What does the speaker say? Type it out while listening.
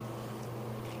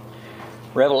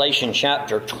Revelation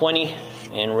chapter 20,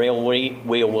 and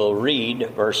we will read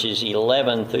verses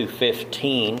 11 through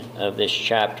 15 of this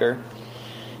chapter.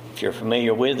 If you're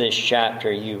familiar with this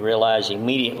chapter, you realize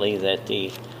immediately that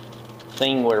the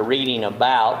thing we're reading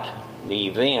about, the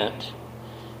event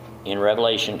in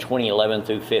Revelation 20, 11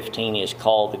 through 15, is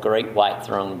called the Great White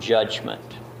Throne Judgment.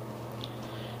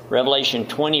 Revelation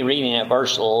 20, reading at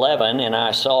verse 11, "And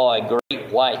I saw a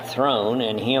great white throne,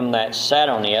 and him that sat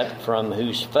on it, from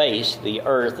whose face the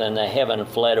earth and the heaven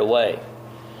fled away.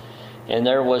 And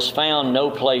there was found no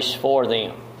place for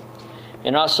them.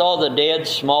 And I saw the dead,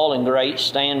 small and great,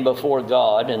 stand before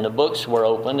God, and the books were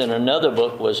opened, and another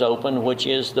book was opened, which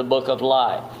is the book of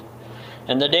life.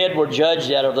 And the dead were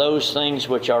judged out of those things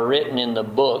which are written in the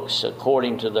books,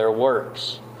 according to their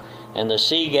works. And the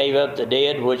sea gave up the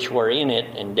dead which were in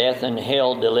it, and death and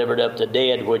hell delivered up the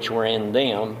dead which were in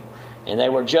them. And they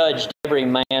were judged every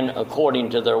man according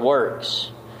to their works.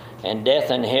 And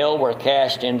death and hell were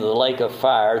cast into the lake of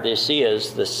fire. This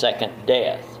is the second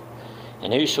death.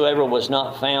 And whosoever was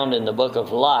not found in the book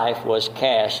of life was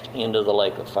cast into the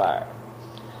lake of fire."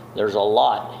 There's a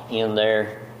lot in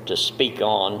there to speak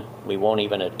on. We won't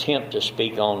even attempt to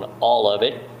speak on all of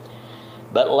it.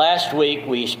 But last week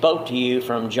we spoke to you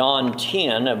from John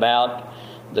 10 about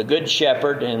the good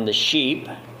shepherd and the sheep.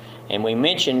 And we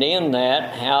mentioned in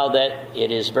that how that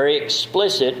it is very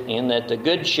explicit in that the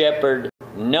good shepherd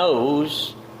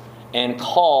knows and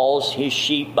calls his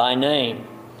sheep by name.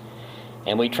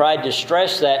 And we tried to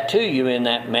stress that to you in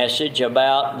that message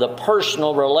about the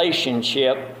personal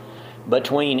relationship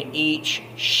between each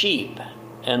sheep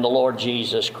and the Lord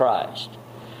Jesus Christ.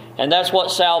 And that's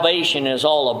what salvation is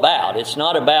all about. It's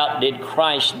not about, did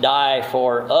Christ die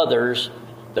for others?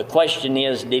 The question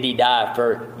is, did he die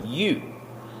for you?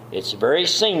 It's very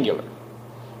singular,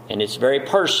 and it's very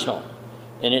personal,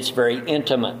 and it's very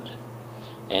intimate.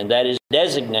 And that is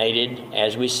designated,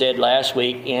 as we said last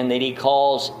week, in that he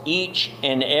calls each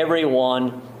and every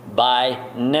one by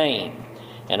name.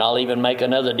 And I'll even make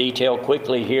another detail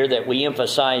quickly here that we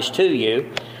emphasize to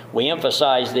you. We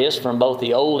emphasize this from both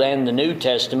the Old and the New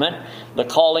Testament. The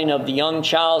calling of the young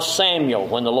child Samuel,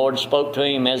 when the Lord spoke to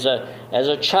him as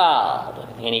a child,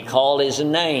 and he called his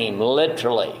name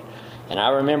literally. And I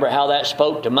remember how that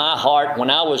spoke to my heart when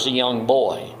I was a young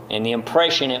boy, and the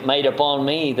impression it made upon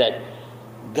me that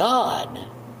God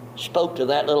spoke to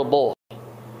that little boy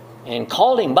and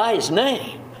called him by his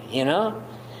name,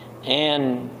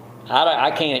 And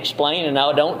I can't explain, and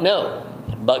I don't know.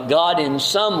 But God in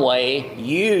some way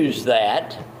used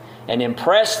that and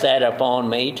impressed that upon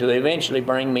me to eventually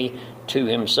bring me to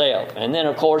himself. And then,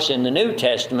 of course, in the New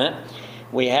Testament,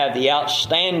 we have the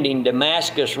outstanding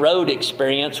Damascus Road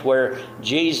experience where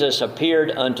Jesus appeared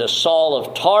unto Saul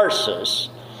of Tarsus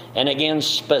and again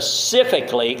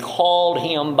specifically called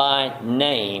him by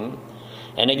name.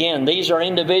 And again, these are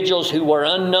individuals who were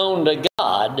unknown to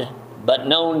God but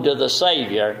known to the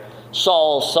Savior.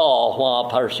 "Saul, Saul, why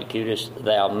persecutest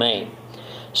thou me?"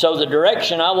 So the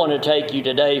direction I want to take you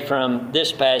today from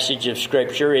this passage of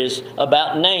Scripture is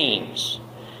about names.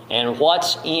 And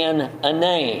what's in a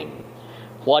name?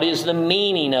 What is the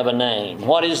meaning of a name?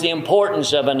 What is the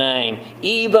importance of a name?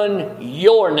 Even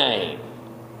your name.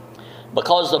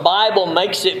 Because the Bible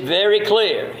makes it very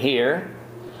clear here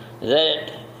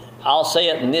that, I'll say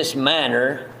it in this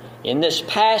manner, in this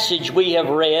passage we have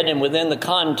read and within the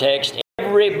context,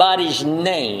 everybody's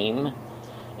name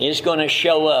is going to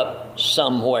show up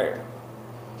somewhere.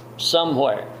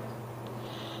 Somewhere.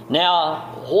 Now,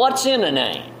 what's in a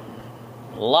name?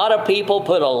 A lot of people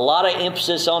put a lot of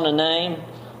emphasis on a name.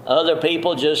 Other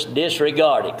people just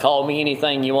disregard it. Call me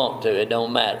anything you want to. It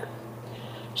don't matter.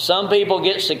 Some people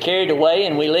get so carried away,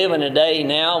 and we live in a day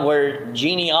now where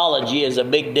genealogy is a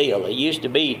big deal. It used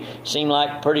to seem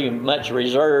like pretty much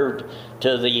reserved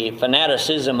to the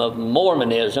fanaticism of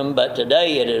Mormonism, but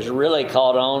today it has really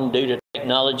caught on due to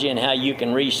technology and how you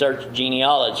can research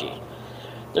genealogy.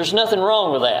 There's nothing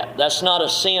wrong with that. That's not a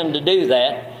sin to do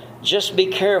that. Just be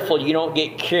careful you don't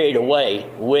get carried away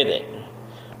with it.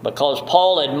 Because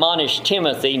Paul admonished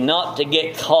Timothy not to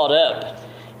get caught up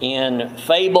in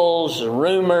fables,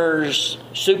 rumors,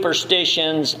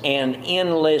 superstitions, and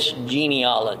endless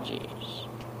genealogies.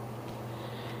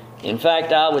 In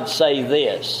fact, I would say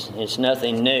this, it's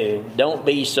nothing new. Don't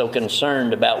be so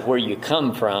concerned about where you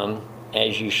come from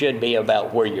as you should be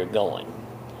about where you're going.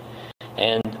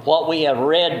 And what we have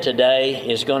read today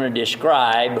is going to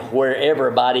describe where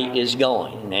everybody is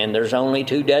going. And there's only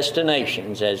two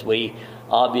destinations as we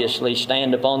obviously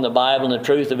stand upon the Bible and the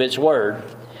truth of its word.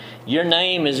 Your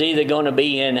name is either going to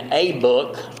be in a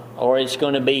book or it's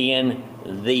going to be in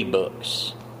the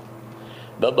books.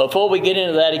 But before we get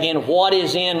into that again, what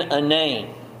is in a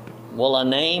name? Well, a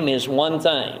name is one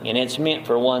thing, and it's meant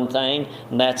for one thing,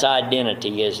 and that's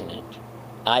identity, isn't it?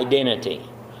 Identity.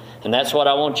 And that's what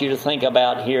I want you to think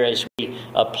about here as we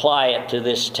apply it to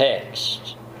this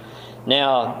text.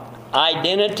 Now,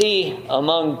 identity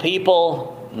among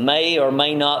people may or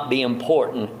may not be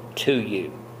important to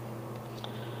you.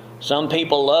 Some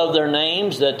people love their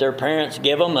names that their parents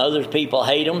give them. Other people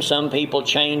hate them. Some people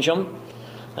change them.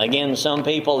 Again, some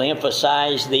people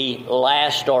emphasize the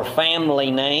last or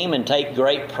family name and take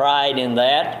great pride in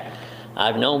that.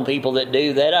 I've known people that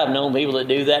do that. I've known people that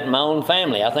do that in my own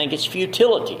family. I think it's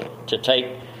futility to take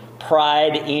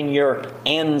pride in your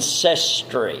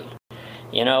ancestry.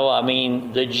 You know, I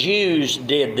mean, the Jews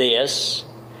did this,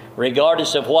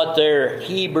 regardless of what their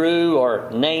Hebrew or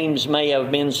names may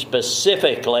have been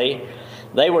specifically.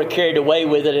 They were carried away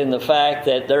with it in the fact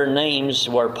that their names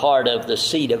were part of the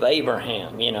seed of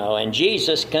Abraham, you know, and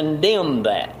Jesus condemned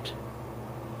that.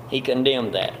 He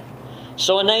condemned that.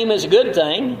 So a name is a good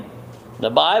thing. The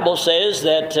Bible says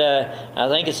that, I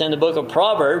think it's in the book of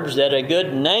Proverbs, that a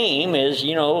good name is,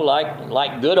 you know,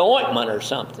 like good ointment or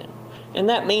something. And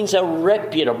that means a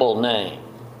reputable name.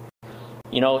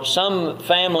 You know, some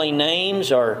family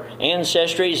names or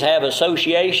ancestries have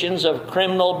associations of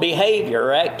criminal behavior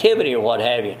or activity or what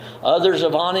have you. Others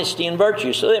of honesty and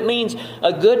virtue. So that means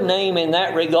a good name in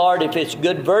that regard, if it's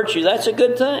good virtue, that's a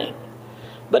good thing.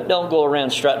 But don't go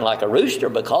around strutting like a rooster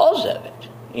because of it,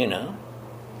 you know.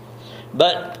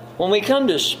 But when we come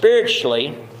to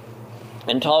spiritually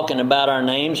and talking about our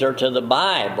names or to the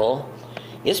Bible,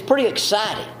 it's pretty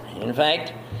exciting. In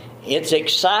fact, it's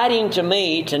exciting to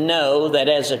me to know that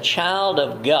as a child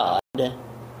of God,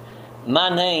 my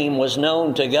name was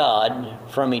known to God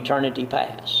from eternity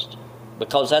past.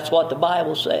 Because that's what the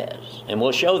Bible says. And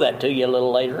we'll show that to you a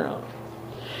little later on.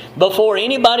 Before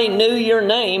anybody knew your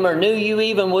name or knew you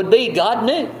even would be, God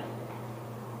knew.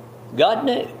 God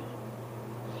knew.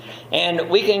 And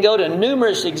we can go to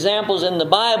numerous examples in the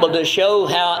Bible to show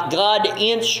how God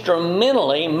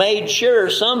instrumentally made sure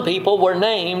some people were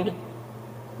named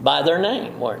by their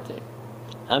name, weren't they?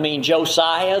 I mean,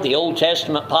 Josiah, the Old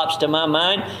Testament pops to my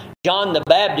mind. John the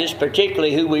Baptist,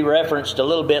 particularly, who we referenced a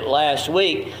little bit last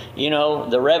week, you know,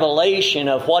 the revelation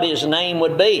of what his name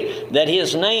would be. That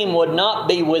his name would not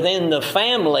be within the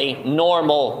family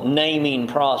normal naming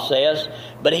process,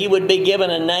 but he would be given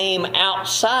a name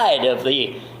outside of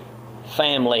the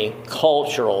family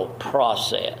cultural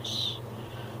process.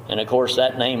 And of course,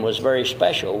 that name was very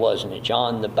special, wasn't it?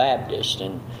 John the Baptist.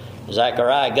 And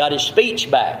Zechariah got his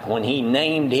speech back when he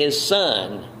named his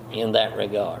son in that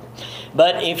regard.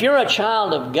 But if you're a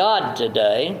child of God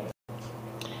today,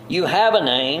 you have a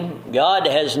name. God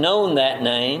has known that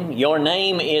name. Your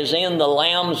name is in the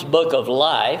Lamb's Book of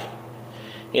Life.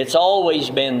 It's always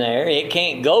been there. It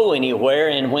can't go anywhere.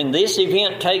 And when this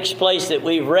event takes place that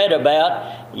we've read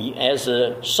about, as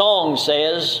the song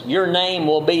says, your name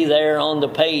will be there on the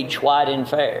page white and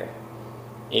fair.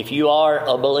 If you are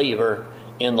a believer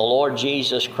in the Lord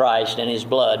Jesus Christ and His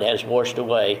blood has washed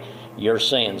away your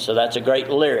sins. So that's a great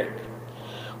lyric.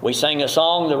 We sang a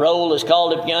song, the roll is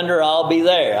called up yonder, I'll be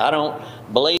there. I don't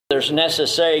believe there's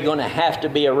necessarily going to have to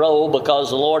be a roll because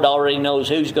the Lord already knows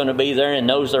who's going to be there and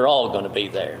knows they're all going to be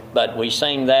there. But we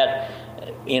sing that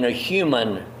in a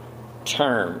human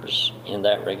terms in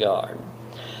that regard.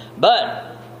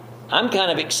 But I'm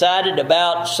kind of excited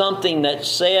about something that's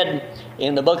said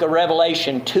in the book of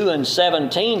Revelation 2 and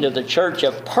 17 to the church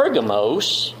of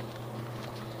Pergamos.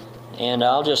 And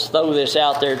I'll just throw this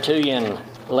out there to you and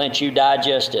let you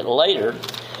digest it later.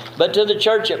 But to the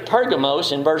church at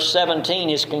Pergamos, in verse 17,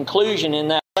 his conclusion in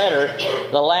that letter,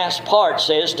 the last part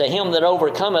says, to him that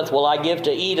overcometh will I give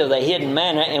to eat of the hidden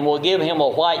manna, and will give him a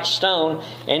white stone,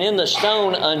 and in the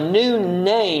stone a new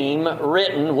name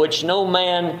written, which no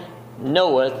man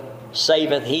knoweth,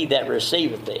 saveth he that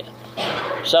receiveth it.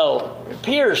 So it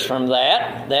appears from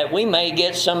that we may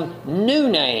get some new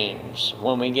names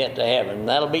when we get to heaven.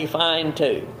 That'll be fine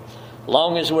too.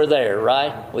 Long as we're there,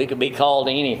 right? We could be called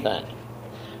anything.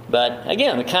 But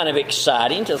again, kind of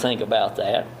exciting to think about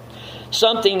that.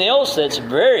 Something else that's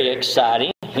very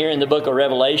exciting here in the book of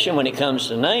Revelation when it comes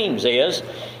to names is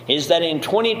that in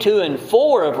 22 and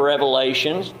 4 of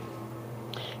Revelations,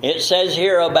 it says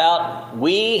here about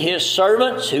we, His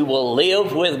servants, who will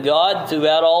live with God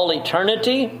throughout all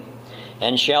eternity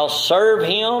and shall serve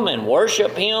Him and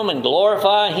worship Him and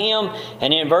glorify Him.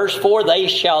 And in verse 4, they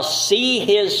shall see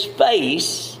His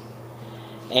face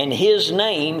and His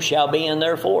name shall be in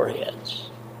their foreheads.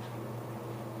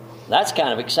 That's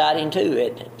kind of exciting too,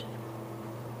 isn't it?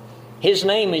 His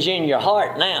name is in your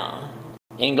heart now.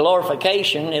 In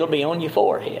glorification, it'll be on your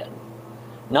forehead.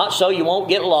 Not so you won't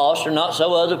get lost or not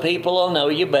so other people will know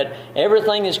you, but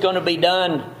everything that's going to be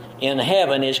done in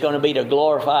heaven is going to be to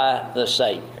glorify the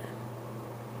Savior.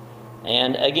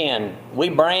 And again, we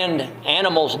brand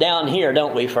animals down here,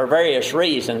 don't we, for various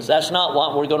reasons. That's not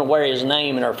what we're going to wear his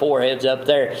name in our foreheads up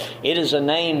there. It is a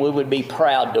name we would be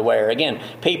proud to wear. Again,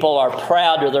 people are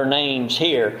proud of their names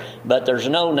here, but there's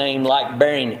no name like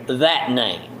bearing that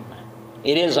name.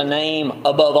 It is a name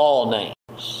above all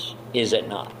names, is it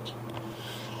not?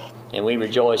 And we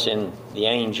rejoice in the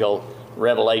angel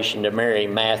revelation to Mary,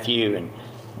 Matthew, and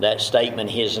that statement,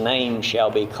 his name shall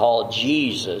be called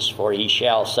Jesus, for he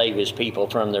shall save his people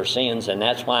from their sins. And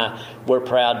that's why we're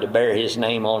proud to bear his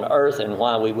name on earth, and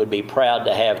why we would be proud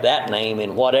to have that name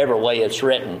in whatever way it's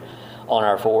written on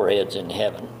our foreheads in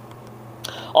heaven.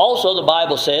 Also, the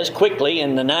Bible says quickly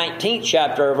in the 19th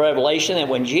chapter of Revelation that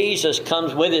when Jesus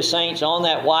comes with his saints on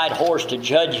that white horse to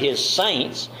judge his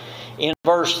saints, in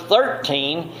verse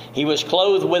 13, he was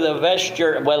clothed with a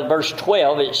vesture. Well, verse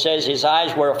 12, it says his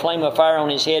eyes were a flame of fire, on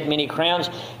his head many crowns,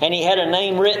 and he had a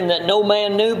name written that no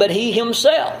man knew but he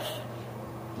himself.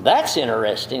 That's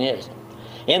interesting, isn't it?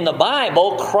 In the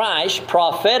Bible, Christ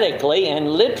prophetically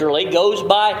and literally goes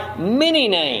by many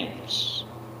names.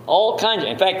 All kinds of.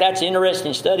 In fact, that's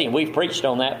interesting study, and we've preached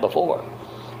on that before.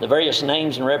 The various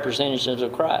names and representatives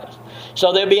of Christ.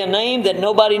 So there'll be a name that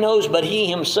nobody knows but he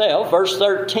himself. Verse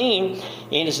 13,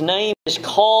 his name is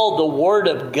called the Word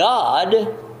of God.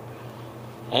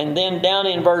 And then down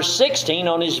in verse 16,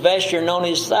 on his vesture and on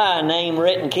his thigh, a name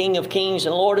written, King of Kings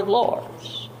and Lord of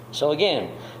Lords. So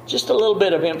again, just a little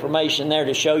bit of information there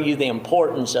to show you the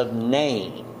importance of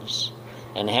names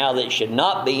and how that should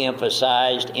not be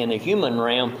emphasized in a human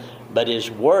realm, but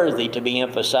is worthy to be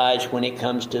emphasized when it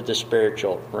comes to the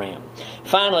spiritual realm.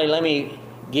 Finally, let me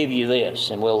give you this,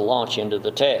 and we'll launch into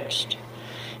the text.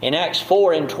 In Acts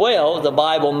 4 and 12, the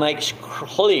Bible makes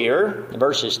clear,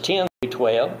 verses 10 through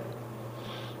 12,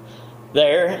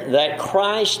 there, that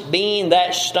Christ, being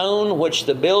that stone which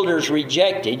the builders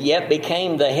rejected, yet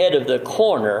became the head of the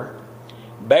corner,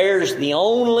 bears the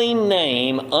only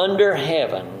name under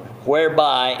heaven,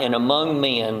 whereby and among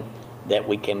men that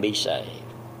we can be saved.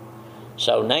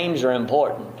 So names are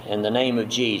important, and the name of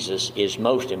Jesus is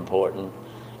most important.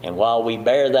 And while we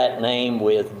bear that name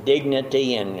with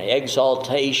dignity and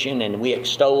exaltation, and we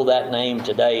extol that name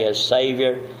today as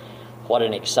Savior, what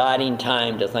an exciting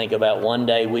time to think about one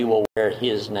day we will wear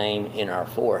his name in our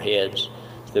foreheads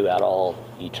throughout all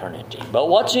eternity. But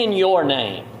what's in your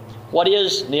name? What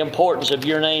is the importance of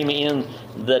your name in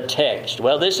the text?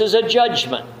 Well, this is a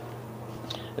judgment,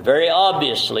 very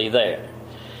obviously there.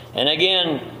 And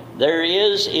again,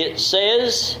 it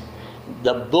says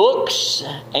the books,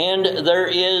 and there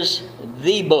is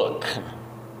the book.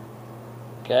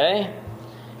 Okay?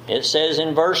 It says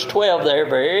in verse 12 there,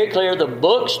 very clear, the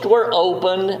books were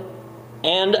opened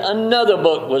and another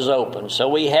book was opened. So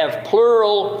we have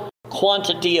plural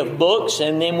quantity of books,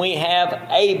 and then we have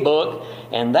a book,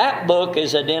 and that book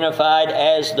is identified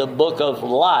as the book of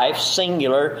life,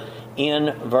 singular,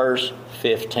 in verse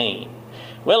 15.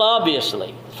 Well,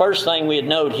 obviously, first thing we'd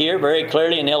note here very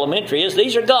clearly in elementary is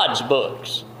these are God's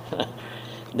books.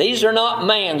 These are not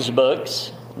man's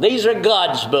books. These are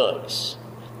God's books.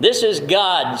 This is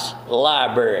God's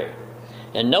library.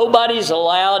 And nobody's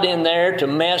allowed in there to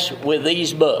mess with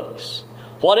these books.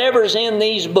 Whatever's in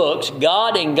these books,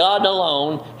 God and God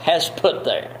alone has put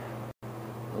there.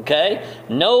 Okay?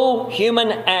 No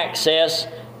human access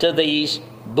to these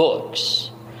books.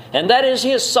 And that is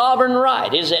his sovereign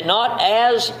right, is it not,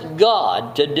 as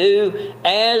God, to do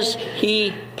as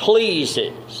he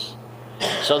pleases.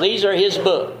 So these are his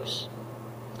books.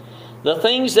 The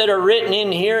things that are written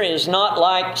in here is not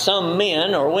like some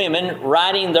men or women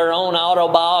writing their own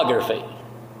autobiography.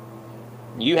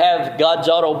 You have God's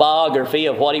autobiography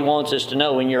of what he wants us to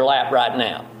know in your lap right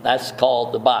now. That's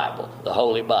called the Bible, the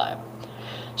Holy Bible.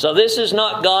 So this is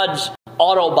not God's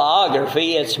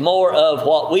autobiography. It's more of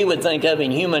what we would think of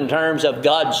in human terms of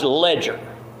God's ledger.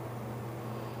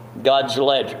 God's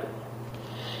ledger.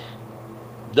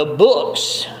 The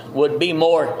books would be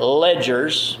more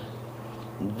ledgers.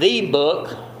 The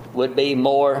book would be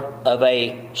more of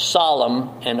a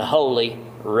solemn and holy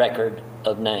record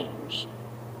of names.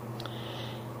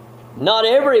 Not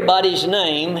everybody's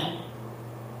name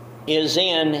is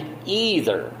in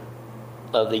either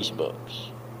of these books.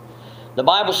 The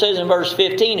Bible says in verse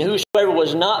 15, whosoever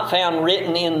was not found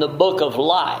written in the book of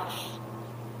life.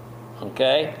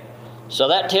 Okay? So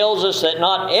that tells us that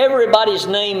not everybody's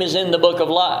name is in the book of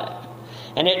life.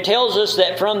 And it tells us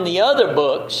that from the other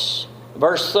books,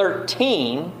 verse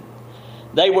 13,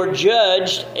 They were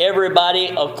judged, everybody,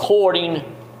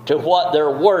 according to what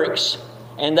their works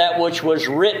and that which was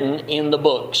written in the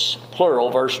books. Plural,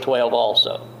 verse 12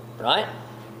 also. Right?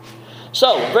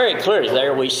 So, very clearly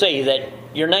there we see that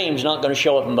your name's not going to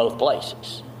show up in both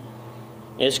places.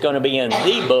 It's going to be in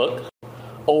the book,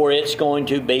 or it's going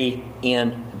to be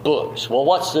in books. Well,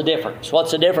 what's the difference?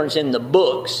 What's the difference in the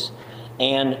books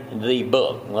and the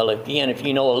book? Well, again, if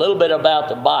you know a little bit about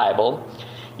the Bible,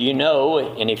 you know,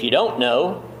 and if you don't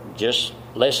know, just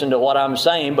listen to what I'm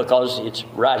saying because it's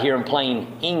right here in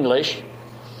plain English.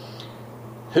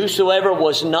 Whosoever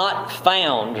was not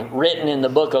found written in the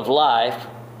book of life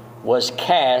was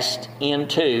cast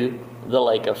into the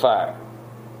lake of fire.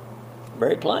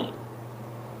 Very plain.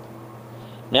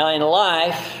 Now in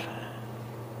life,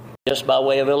 just by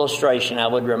way of illustration, I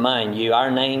would remind you,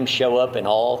 our names show up in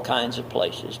all kinds of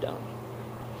places, don't they?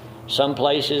 Some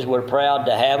places we're proud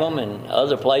to have them, and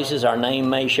other places our name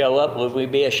may show up what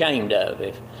we'd be ashamed of.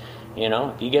 If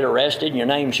you get arrested and your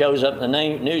name shows up in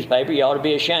the newspaper, you ought to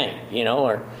be ashamed,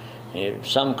 or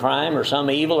some crime or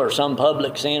some evil or some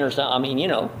public sin or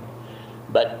something,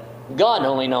 But God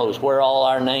only knows where all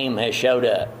our name has showed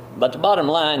up. But the bottom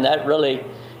line, that really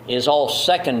is all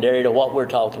secondary to what we're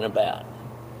talking about.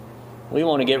 We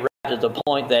want to get right to the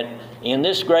point that in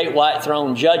this great white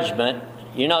throne judgment,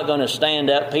 you're not going to stand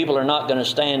up, people are not going to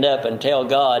stand up and tell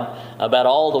God about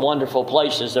all the wonderful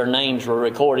places their names were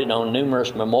recorded on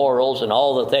numerous memorials and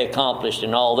all that they accomplished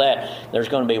and all that. There's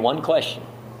going to be one question.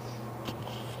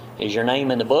 Is your name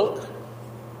in the book?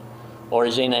 Or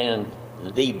is it in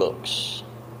the books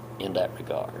in that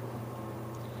regard?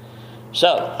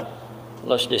 So,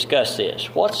 let's discuss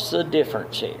this. What's the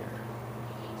difference here?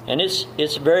 And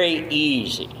it's very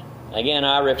easy. Again,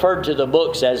 I referred to the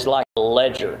books as like a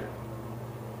ledger.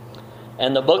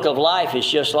 And the book of life is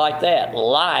just like that.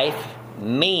 Life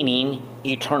meaning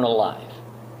eternal life.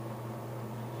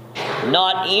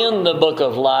 Not in the book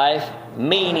of life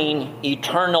meaning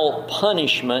eternal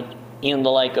punishment in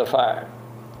the lake of fire.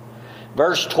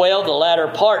 Verse 12, the latter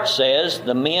part says,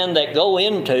 the men that go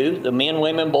into, the men,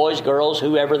 women, boys, girls,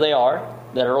 whoever they are,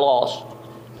 that are lost,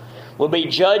 will be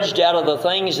judged out of the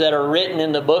things that are written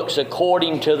in the books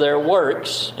according to their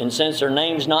works. And since their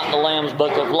name's not in the Lamb's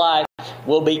book of life,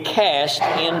 will be cast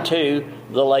into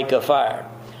the lake of fire.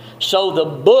 So the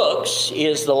books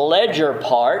is the ledger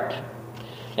part.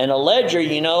 And a ledger,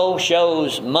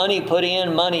 shows money put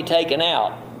in, money taken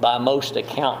out by most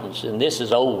accountants. And this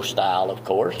is old style, of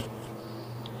course.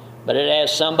 But it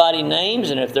has somebody's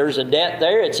names, and if there's a debt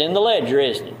there, it's in the ledger,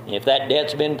 isn't it? If that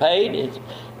debt's been paid,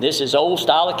 this is old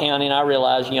style accounting. I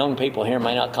realize young people here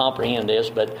may not comprehend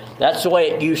this, but that's the way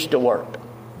it used to work.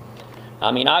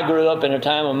 I grew up in a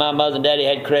time when my mother and daddy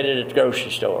had credit at the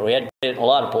grocery store. We had credit in a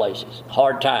lot of places.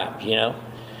 Hard times,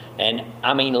 And,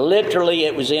 literally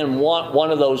it was in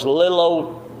one of those little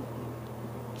old,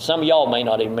 some of y'all may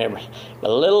not even remember,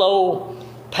 but a little old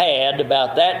pad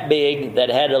about that big that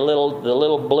had the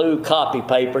little blue copy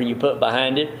paper you put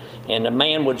behind it, and the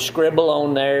man would scribble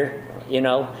on there,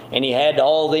 and he had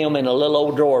all them in a little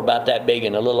old drawer about that big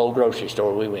in a little old grocery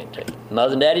store we went to.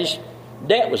 Mother and daddy's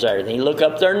debt was there. Then you look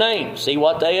up their names, see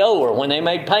what they owe, or when they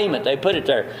made payment, they put it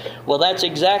there. Well, that's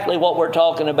exactly what we're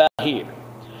talking about here.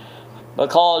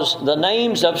 Because the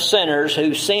names of sinners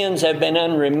whose sins have been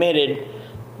unremitted,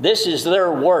 this is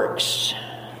their works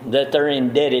that they're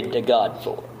indebted to God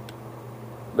for.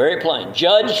 Very plain.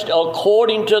 Judged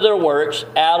according to their works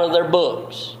out of their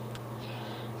books.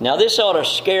 Now this ought to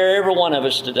scare every one of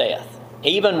us to death,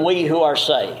 even we who are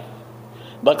saved.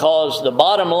 Because the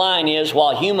bottom line is,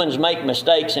 while humans make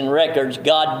mistakes in records,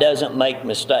 God doesn't make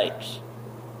mistakes.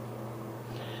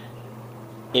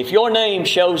 If your name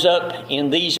shows up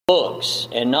in these books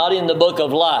and not in the book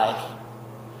of life,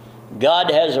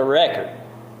 God has a record,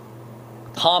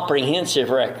 comprehensive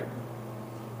record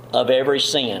of every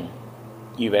sin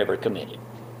you've ever committed.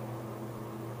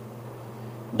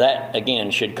 That,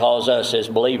 again, should cause us as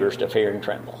believers to fear and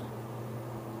tremble.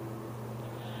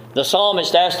 The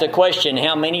psalmist asked the question,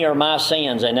 how many are my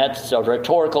sins? And that's a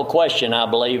rhetorical question, I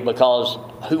believe, because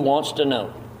who wants to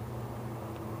know?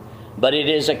 But it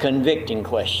is a convicting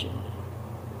question.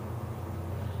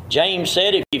 James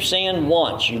said if you've sinned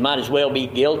once, you might as well be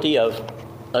guilty of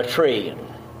a trillion,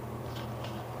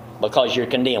 because you're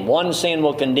condemned. One sin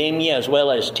will condemn you as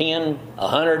well as 10,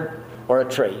 100, or a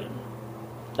trillion.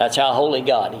 That's how holy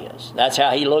God is. That's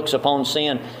how He looks upon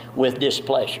sin, with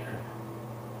displeasure.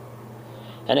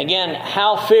 And again,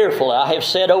 how fearful, I have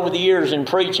said over the years in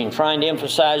preaching, trying to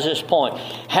emphasize this point,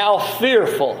 how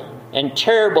fearful and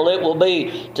terrible it will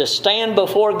be to stand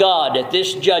before God at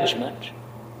this judgment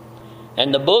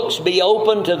and the books be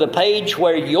opened to the page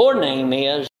where your name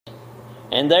is,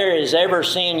 and there is every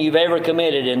sin you've ever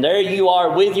committed, and there you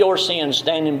are with your sin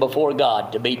standing before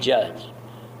God to be judged.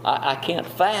 I can't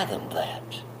fathom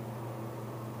that.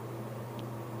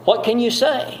 What can you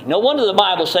say? No wonder the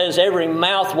Bible says every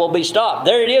mouth will be stopped.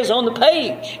 There it is on the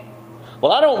page.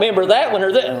 Well, I don't remember that one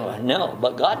or that. No,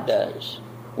 but God does.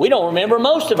 We don't remember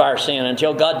most of our sin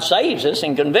until God saves us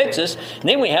and convicts us. And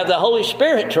then we have the Holy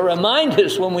Spirit to remind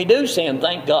us when we do sin,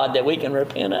 thank God, that we can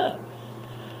repent of.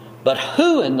 But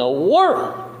who in the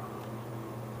world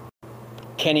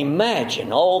can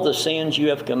imagine all the sins you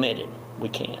have committed? We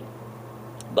can't.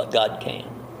 But God can.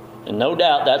 And no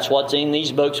doubt that's what's in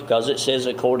these books, because it says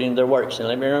according to their works. And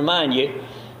let me remind you,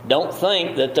 don't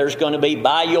think that there's going to be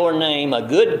by your name a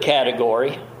good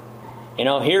category. You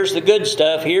know, here's the good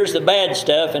stuff, here's the bad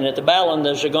stuff, and at the bottom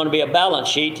there's going to be a balance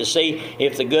sheet to see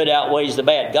if the good outweighs the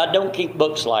bad. God don't keep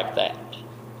books like that.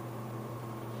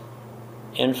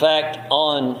 In fact,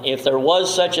 if there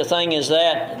was such a thing as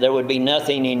that, there would be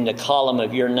nothing in the column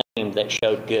of your name that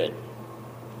showed good.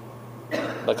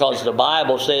 Because the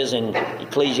Bible says in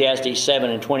Ecclesiastes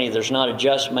 7:20, there's not a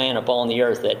just man upon the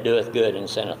earth that doeth good and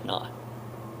sinneth not.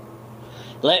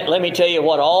 Let me tell you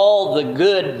what all the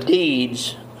good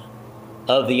deeds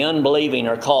of the unbelieving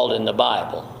are called in the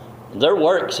Bible. They're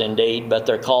works indeed, but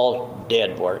they're called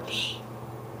dead works.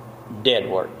 Dead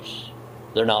works.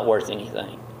 They're not worth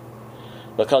anything.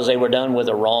 Because they were done with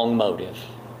a wrong motive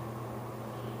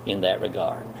in that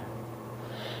regard.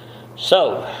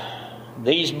 So,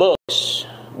 these books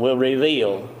will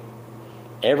reveal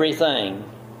everything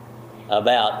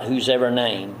about whose ever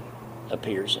name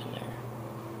appears in there.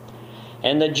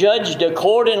 And the judged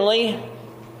accordingly,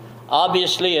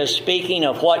 obviously, is speaking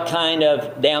of what kind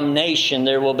of damnation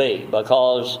there will be.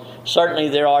 Because certainly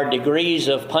there are degrees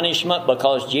of punishment,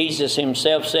 because Jesus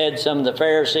himself said some of the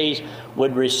Pharisees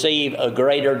would receive a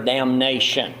greater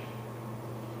damnation.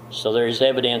 So there is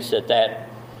evidence that that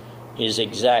is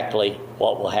exactly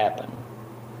what will happen.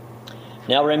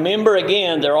 Now remember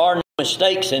again, there are no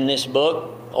mistakes in this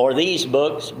book or these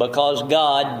books, because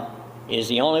God is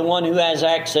the only one who has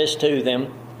access to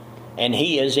them, and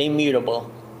He is immutable.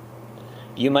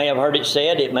 You may have heard it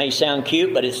said, it may sound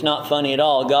cute, but it's not funny at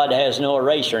all. God has no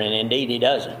eraser, and indeed He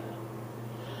doesn't.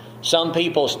 Some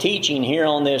people's teaching here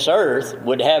on this earth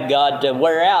would have God to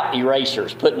wear out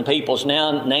erasers, putting people's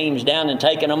names down and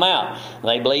taking them out.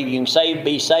 They believe you can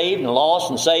be saved and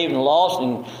lost and saved and lost.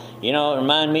 And, you know, it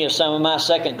reminded me of some of my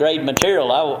second grade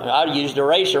material. I used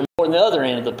eraser more than the other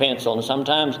end of the pencil. And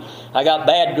sometimes I got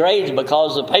bad grades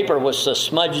because the paper was so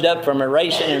smudged up from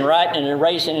erasing and writing and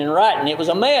erasing and writing. It was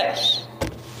a mess.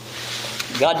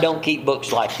 God don't keep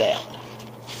books like that.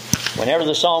 Whenever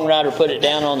the songwriter put it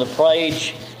down on the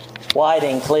page, white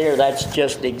and clear, that's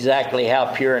just exactly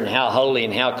how pure and how holy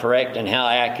and how correct and how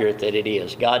accurate that it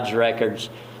is. God's records,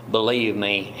 believe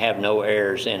me, have no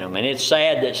errors in them. And it's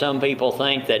sad that some people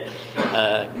think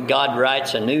that God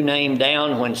writes a new name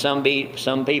down when some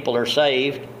people are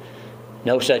saved.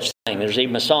 No such thing. There's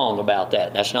even a song about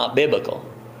that. That's not biblical.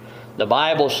 The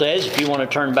Bible says, if you want to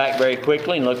turn back very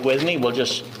quickly and look with me, we'll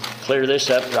just clear this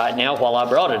up right now while I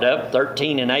brought it up.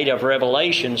 13:8 of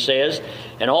Revelation says,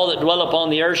 "And all that dwell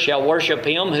upon the earth shall worship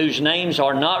Him, whose names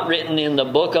are not written in the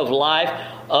book of life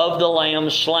of the Lamb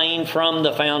slain from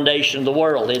the foundation of the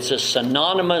world." It's a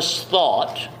synonymous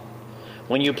thought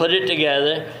when you put it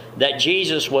together that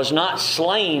Jesus was not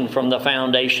slain from the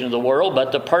foundation of the world,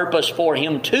 but the purpose for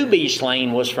Him to be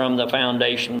slain was from the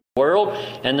foundation of the world,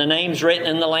 and the names written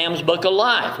in the Lamb's book of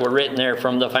life were written there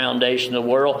from the foundation of the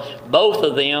world. Both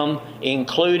of them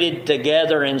included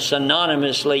together and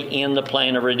synonymously in the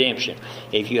plan of redemption.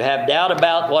 If you have doubt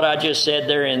about what I just said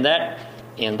there in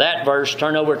that verse,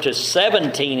 turn over to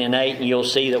 17:8 and you'll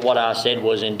see that what I said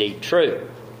was indeed true.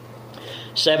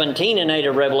 17:8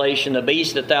 of Revelation, "The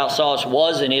beast that thou sawest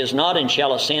was and is not, and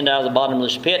shall ascend out of the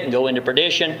bottomless pit and go into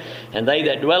perdition. And they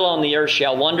that dwell on the earth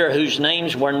shall wonder, whose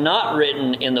names were not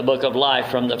written in the book of life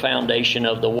from the foundation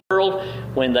of the world,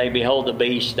 when they behold the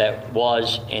beast that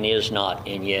was and is not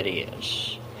and yet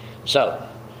is." So,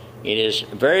 it is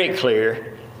very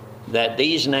clear that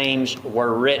these names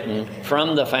were written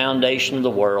from the foundation of the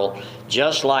world,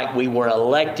 just like we were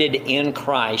elected in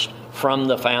Christ from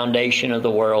the foundation of the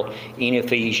world in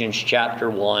Ephesians chapter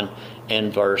 1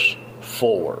 and verse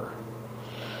 4.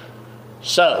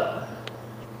 So,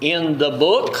 in the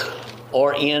book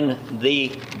or in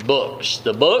the books?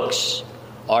 The books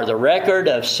are the record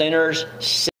of sinners'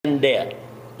 sin debt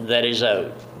that is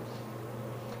owed.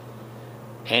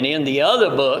 And in the other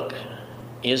book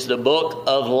is the book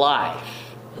of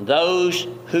life. Those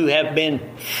who have been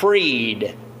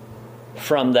freed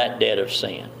from that debt of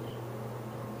sin.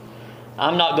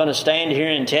 I'm not going to stand here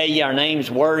and tell you our names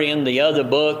were in the other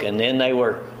book and then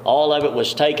all of it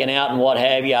was taken out and what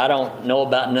have you. I don't know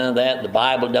about none of that. The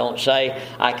Bible don't say.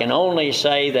 I can only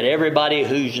say that everybody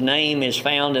whose name is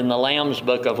found in the Lamb's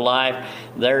Book of Life,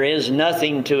 there is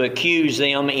nothing to accuse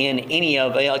them in any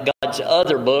of God's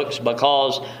other books,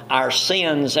 because our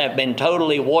sins have been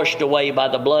totally washed away by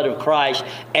the blood of Christ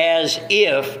as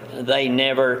if they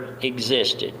never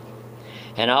existed.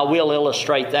 And I will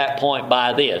illustrate that point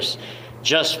by this,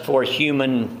 just for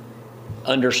human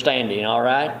understanding, all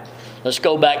right? Let's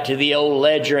go back to the old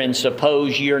ledger and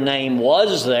suppose your name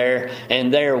was there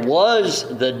and there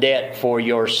was the debt for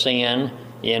your sin,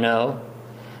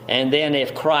 And then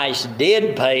if Christ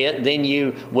did pay it, then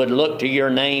you would look to your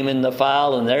name in the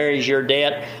file and there is your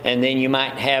debt, and then you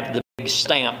might have the big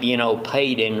stamp,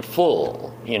 paid in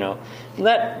full,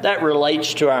 That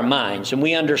relates to our minds, and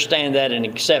we understand that and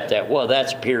accept that. Well,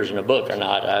 that appears in a book or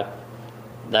not,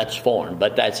 that's foreign,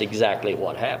 but that's exactly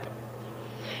what happened.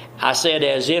 I said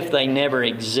as if they never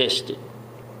existed.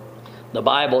 The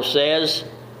Bible says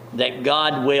that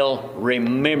God will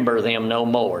remember them no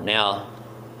more. Now,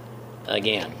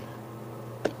 again,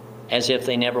 as if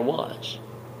they never was.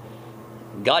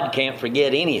 God can't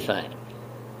forget anything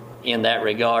in that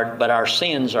regard, but our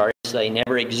sins are as they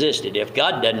never existed. If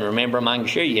God doesn't remember them, I can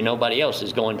assure you nobody else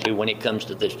is going to when it comes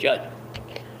to this judgment.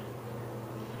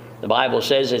 The Bible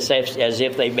says it's as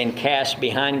if they've been cast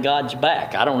behind God's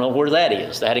back. I don't know where that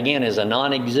is. That, again, is a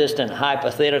non-existent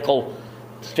hypothetical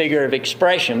figure of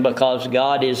expression, because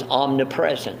God is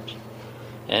omnipresent.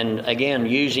 And, again,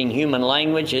 using human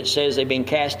language, it says they've been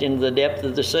cast into the depth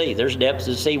of the sea. There's depths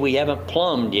of the sea we haven't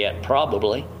plumbed yet,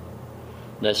 probably.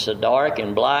 That's so dark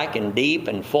and black and deep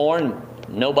and foreign.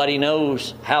 Nobody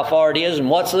knows how far it is and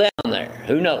what's down there.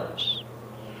 Who knows?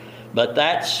 But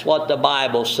that's what the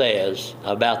Bible says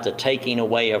about the taking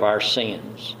away of our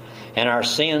sins. And our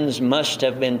sins must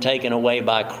have been taken away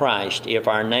by Christ if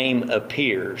our name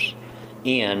appears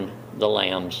in the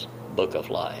Lamb's Book of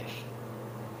Life.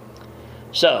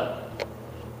 So,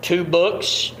 two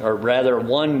books, or rather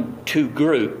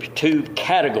two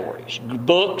categories,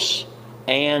 books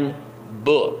and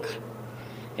book.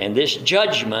 And this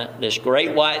judgment, this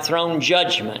great white throne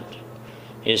judgment,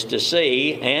 is to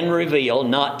see and reveal,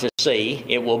 not to see.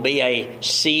 It will be a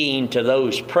seeing to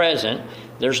those present.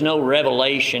 There's no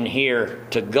revelation here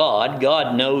to God.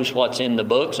 God knows what's in the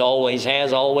books, always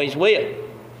has, always will.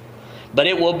 But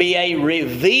it will be a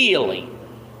revealing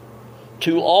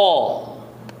to all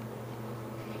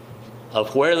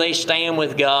of where they stand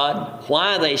with God,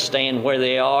 why they stand where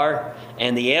they are,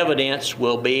 and the evidence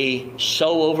will be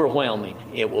so overwhelming,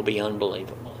 it will be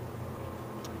unbelievable.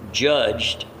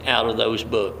 Judged out of those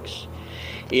books.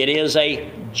 It is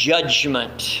a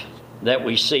judgment that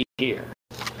we see here.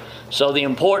 So the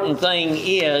important thing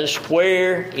is,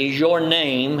 where is your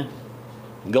name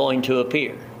going to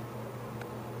appear?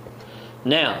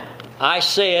 Now, I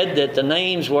said that the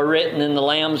names were written in the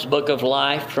Lamb's Book of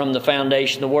Life from the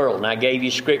foundation of the world. And I gave you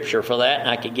scripture for that, and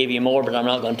I could give you more, but I'm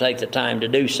not going to take the time to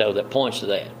do so that points to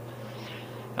that.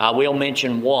 I will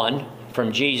mention one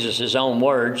from Jesus' own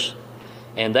words,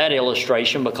 and that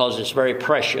illustration, because it's very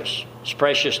precious. It's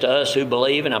precious to us who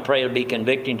believe, and I pray it'll be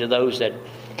convicting to those that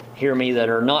hear me that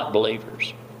are not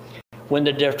believers. When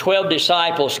the 12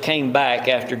 disciples came back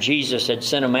after Jesus had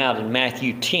sent them out in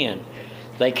Matthew 10,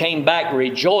 they came back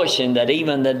rejoicing that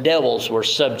even the devils were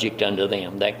subject unto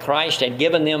them, that Christ had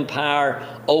given them power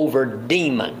over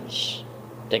demons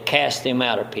to cast them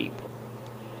out of people.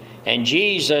 And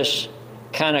Jesus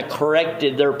kind of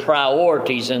corrected their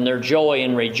priorities and their joy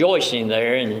and rejoicing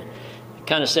there, and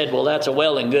kind of said, well, that's a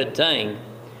well and good thing,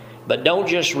 but don't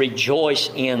just rejoice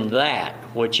in that,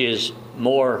 which is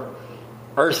more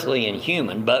earthly and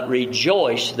human, but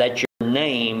rejoice that your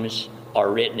names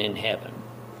are written in heaven.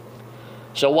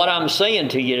 So what I'm saying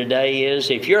to you today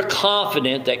is, if you're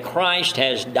confident that Christ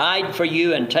has died for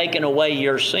you and taken away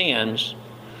your sins,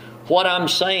 what I'm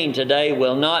saying today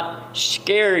will not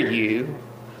scare you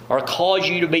or cause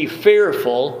you to be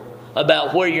fearful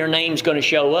about where your name's going to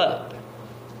show up.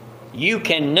 You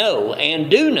can know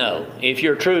and do know, if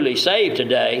you're truly saved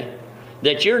today,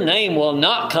 that your name will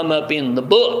not come up in the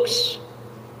books,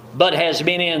 but has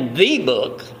been in the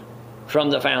book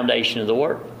from the foundation of the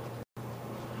world.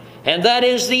 And that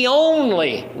is the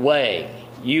only way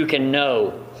you can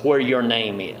know where your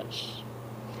name is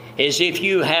if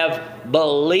you have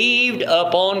believed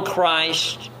upon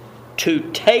Christ to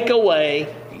take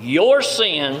away your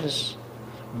sins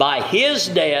by His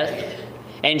death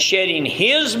and shedding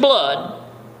His blood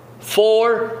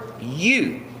for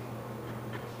you.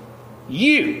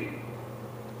 You.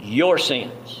 your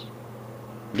sins.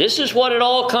 This is what it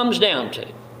all comes down to.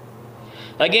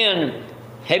 Again,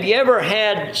 have you ever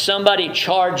had somebody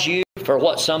charge you for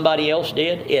what somebody else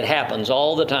did? It happens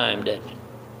all the time, doesn't it?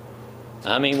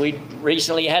 I mean, we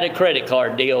recently had a credit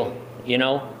card deal, you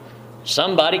know.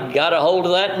 Somebody got a hold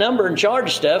of that number and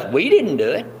charged stuff. We didn't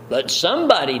do it, but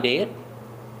somebody did.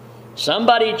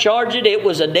 Somebody charged it. It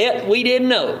was a debt we didn't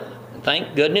know.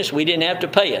 Thank goodness we didn't have to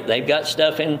pay it. They've got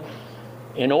stuff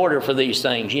in order for these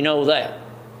things. You know that.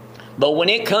 But when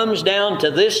it comes down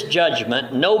to this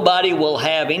judgment, nobody will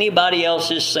have anybody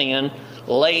else's sin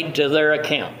laid to their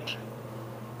account.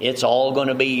 It's all going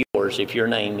to be yours if your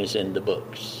name is in the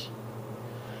books.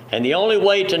 And the only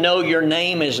way to know your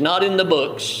name is not in the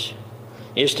books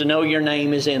is to know your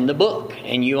name is in the book.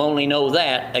 And you only know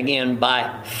that, again,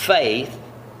 by faith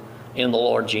in the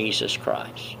Lord Jesus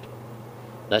Christ.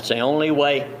 That's the only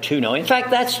way to know. In fact,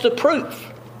 that's the proof.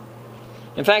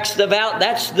 In fact,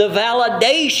 that's the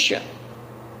validation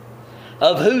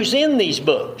of who's in these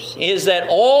books, is that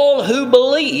all who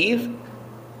believe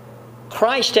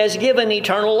Christ has given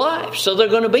eternal life. So they're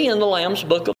going to be in the Lamb's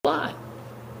Book of Life.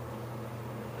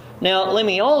 Now, let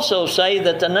me also say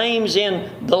that the names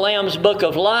in the Lamb's Book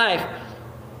of Life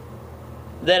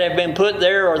that have been put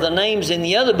there, or the names in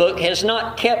the other book, has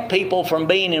not kept people from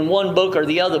being in one book or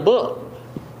the other book.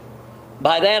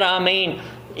 By that I mean,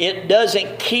 it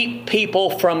doesn't keep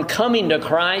people from coming to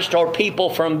Christ or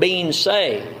people from being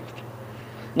saved.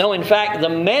 No, in fact, the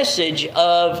message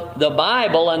of the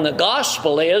Bible and the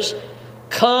gospel is,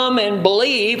 come and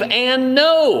believe and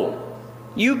know.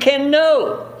 You can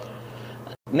know.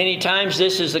 Many times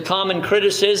this is the common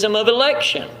criticism of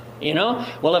election. You know,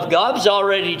 well, if God's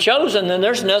already chosen, then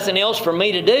there's nothing else for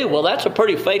me to do. Well, that's a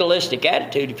pretty fatalistic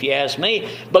attitude if you ask me,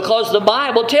 because the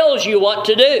Bible tells you what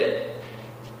to do.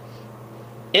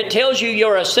 It tells you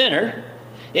you're a sinner.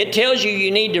 It tells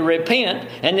you need to repent,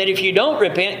 and that if you don't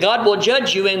repent, God will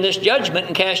judge you in this judgment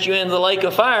and cast you into the lake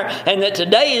of fire, and that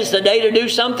today is the day to do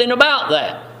something about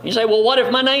that. You say, well, what if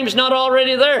my name's not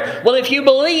already there? Well, if you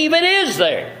believe, it is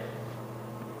there.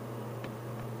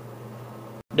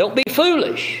 Don't be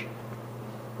foolish.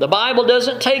 The Bible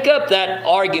doesn't take up that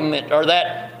argument or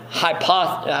that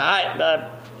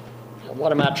hypothesis.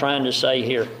 What am I trying to say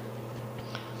here?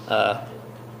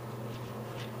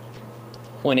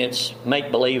 When it's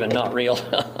make-believe and not real.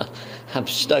 I'm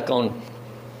stuck on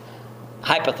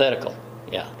hypothetical.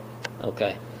 Yeah,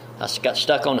 okay. I got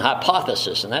stuck on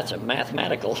hypothesis, and that's a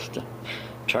mathematical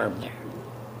term there.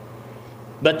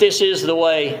 But this is the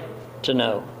way to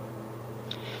know.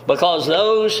 Because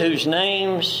those whose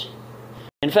names...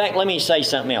 In fact, let me say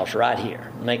something else right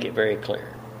here. Make it very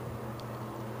clear.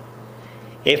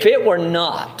 If it were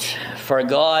not for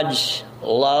God's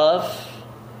love,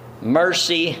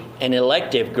 mercy, and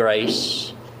elective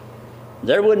grace,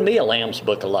 there wouldn't be a Lamb's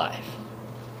Book of Life.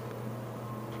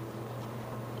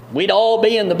 We'd all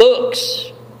be in the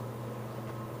books.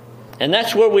 And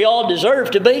that's where we all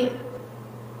deserve to be,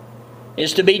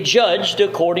 is to be judged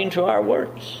according to our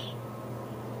works.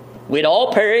 We'd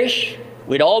all perish.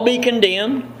 We'd all be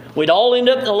condemned. We'd all end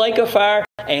up in the lake of fire,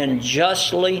 and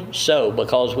justly so,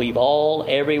 because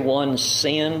everyone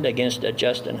sinned against a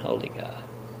just and holy God.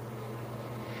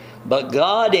 But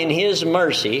God in His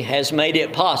mercy has made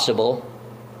it possible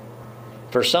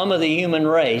for some of the human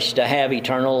race to have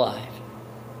eternal life.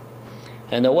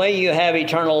 And the way you have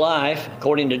eternal life,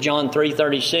 according to John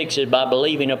 3:36, is by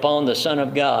believing upon the Son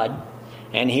of God,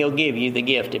 and He'll give you the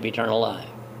gift of eternal life.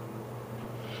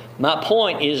 My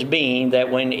point is being that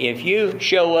if you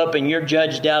show up and you're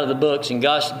judged out of the books and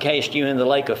God cast you in the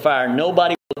lake of fire,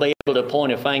 nobody will be able to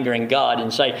point a finger at God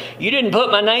and say, you didn't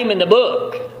put my name in the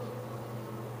book.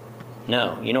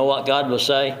 No, you know what God will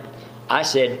say? I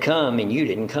said come and you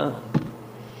didn't come.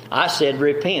 I said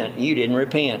repent, you didn't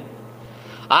repent.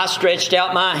 I stretched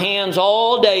out my hands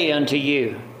all day unto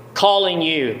you, calling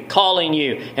you.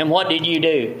 And what did you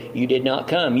do? You did not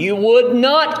come. You would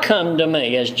not come to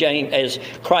me, as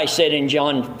Christ said in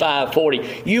John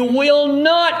 5:40. You will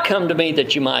not come to me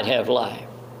that you might have life.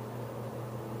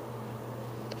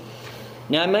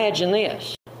 Now imagine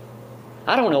this.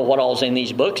 I don't know what all's in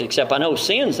these books, except I know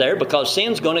sin's there, because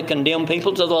sin's going to condemn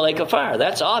people to the lake of fire.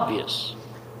 That's obvious.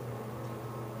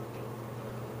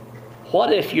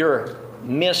 What if your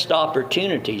missed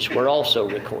opportunities were also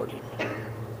recorded?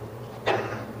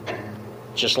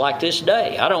 Just like this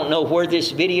day. I don't know where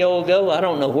this video will go. I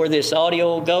don't know where this audio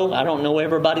will go. I don't know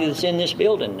everybody that's in this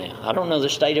building now. I don't know the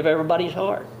state of everybody's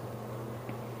heart.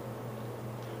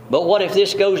 But what if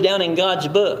this goes down in God's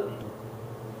book?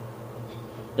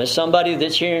 That somebody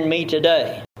that's hearing me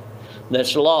today,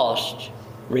 that's lost,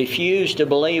 refuse to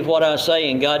believe what I say,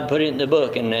 and God put it in the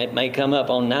book, and it may come up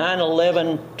on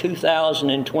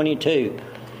 9/11/2022.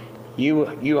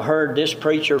 You heard this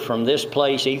preacher from this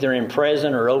place, either in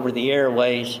present or over the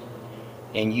airways,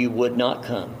 and you would not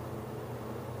come.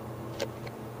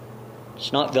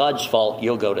 It's not God's fault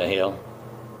you'll go to hell.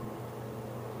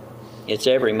 It's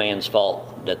every man's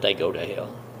fault that they go to hell.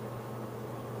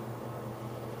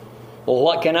 Well,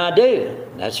 what can I do?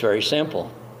 That's very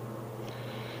simple.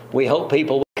 We hope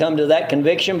people will come to that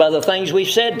conviction by the things we've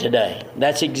said today.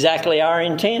 That's exactly our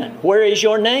intent. Where is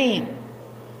your name?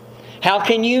 How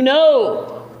can you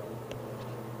know?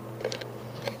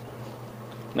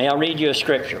 May I read you a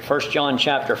scripture? 1 John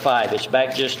chapter 5. It's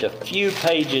back just a few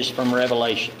pages from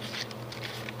Revelation.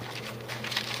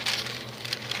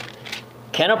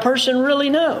 Can a person really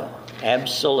know?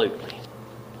 Absolutely.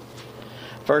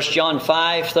 1 John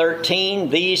 5:13,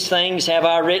 these things have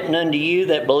I written unto you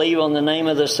that believe on the name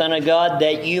of the Son of God,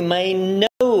 that you may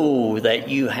know that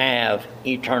you have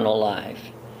eternal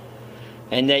life,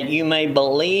 and that you may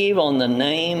believe on the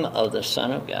name of the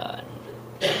Son of God.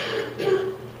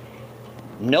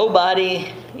 Nobody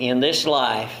in this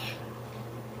life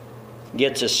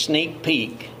gets a sneak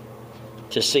peek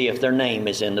to see if their name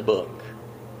is in the book.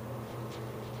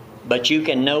 But you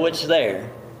can know it's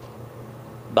there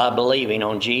by believing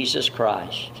on Jesus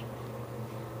Christ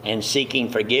and seeking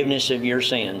forgiveness of your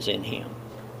sins in Him.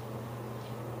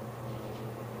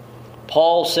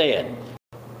 Paul said,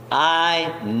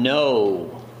 I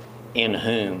know in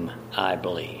whom I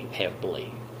have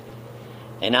believed.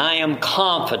 And I am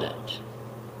confident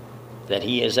that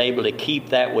He is able to keep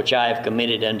that which I have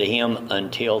committed unto Him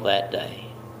until that day.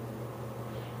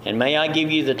 And may I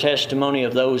give you the testimony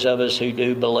of those of us who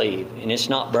do believe. And it's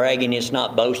not bragging, it's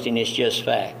not boasting, it's just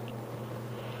fact.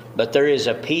 But there is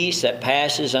a peace that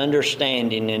passes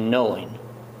understanding in knowing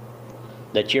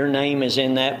that your name is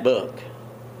in that book.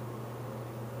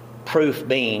 Proof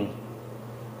being,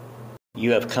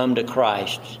 you have come to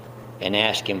Christ and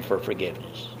asked Him for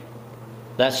forgiveness.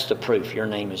 That's the proof your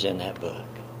name is in that book.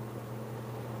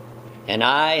 And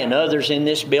I and others in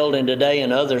this building today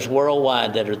and others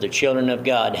worldwide that are the children of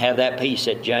God have that peace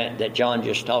that John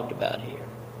just talked about here.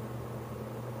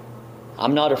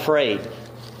 I'm not afraid,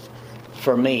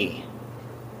 for me,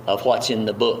 of what's in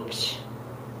the books.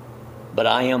 But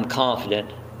I am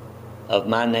confident of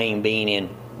my name being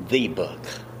in the book.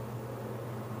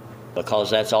 Because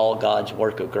that's all God's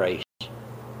work of grace.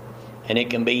 And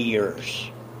it can be yours.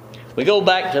 We go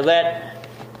back to that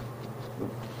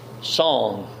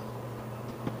song.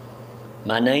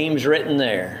 My name's written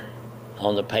there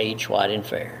on the page white and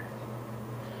fair.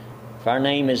 If our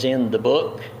name is in the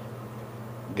book,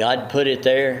 God put it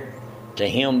there. To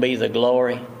Him be the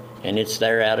glory, and it's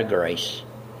there out of grace.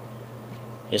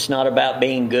 It's not about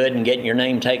being good and getting your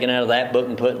name taken out of that book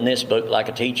and put in this book like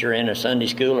a teacher in a Sunday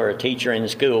school or a teacher in the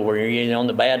school where you're either on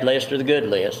the bad list or the good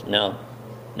list. No.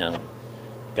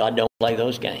 God don't play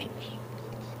those games.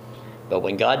 But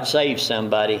when God saves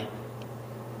somebody,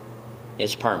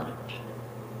 it's permanent.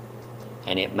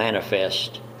 And it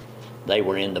manifests they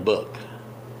were in the book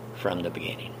from the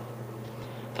beginning.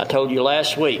 I told you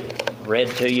last week, read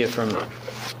to you from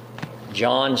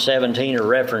John 17, or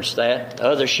referenced that.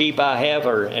 Other sheep I have,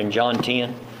 or in John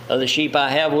 10, other sheep I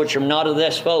have which are not of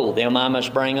this fold, them I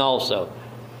must bring also.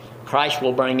 Christ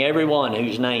will bring everyone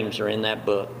whose names are in that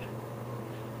book.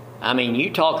 I mean, you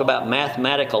talk about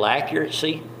mathematical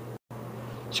accuracy.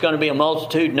 It's going to be a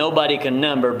multitude nobody can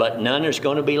number, but none is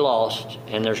going to be lost,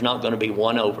 and there's not going to be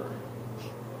one over.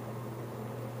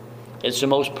 It's the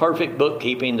most perfect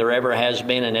bookkeeping there ever has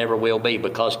been and ever will be,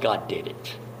 because God did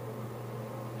it.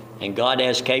 And God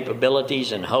has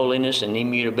capabilities and holiness and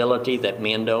immutability that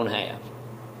men don't have.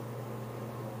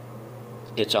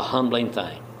 It's a humbling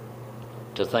thing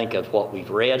to think of what we've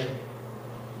read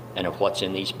and of what's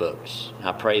in these books.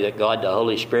 I pray that God, the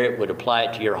Holy Spirit, would apply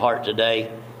it to your heart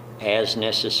today as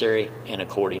necessary and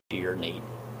according to your need.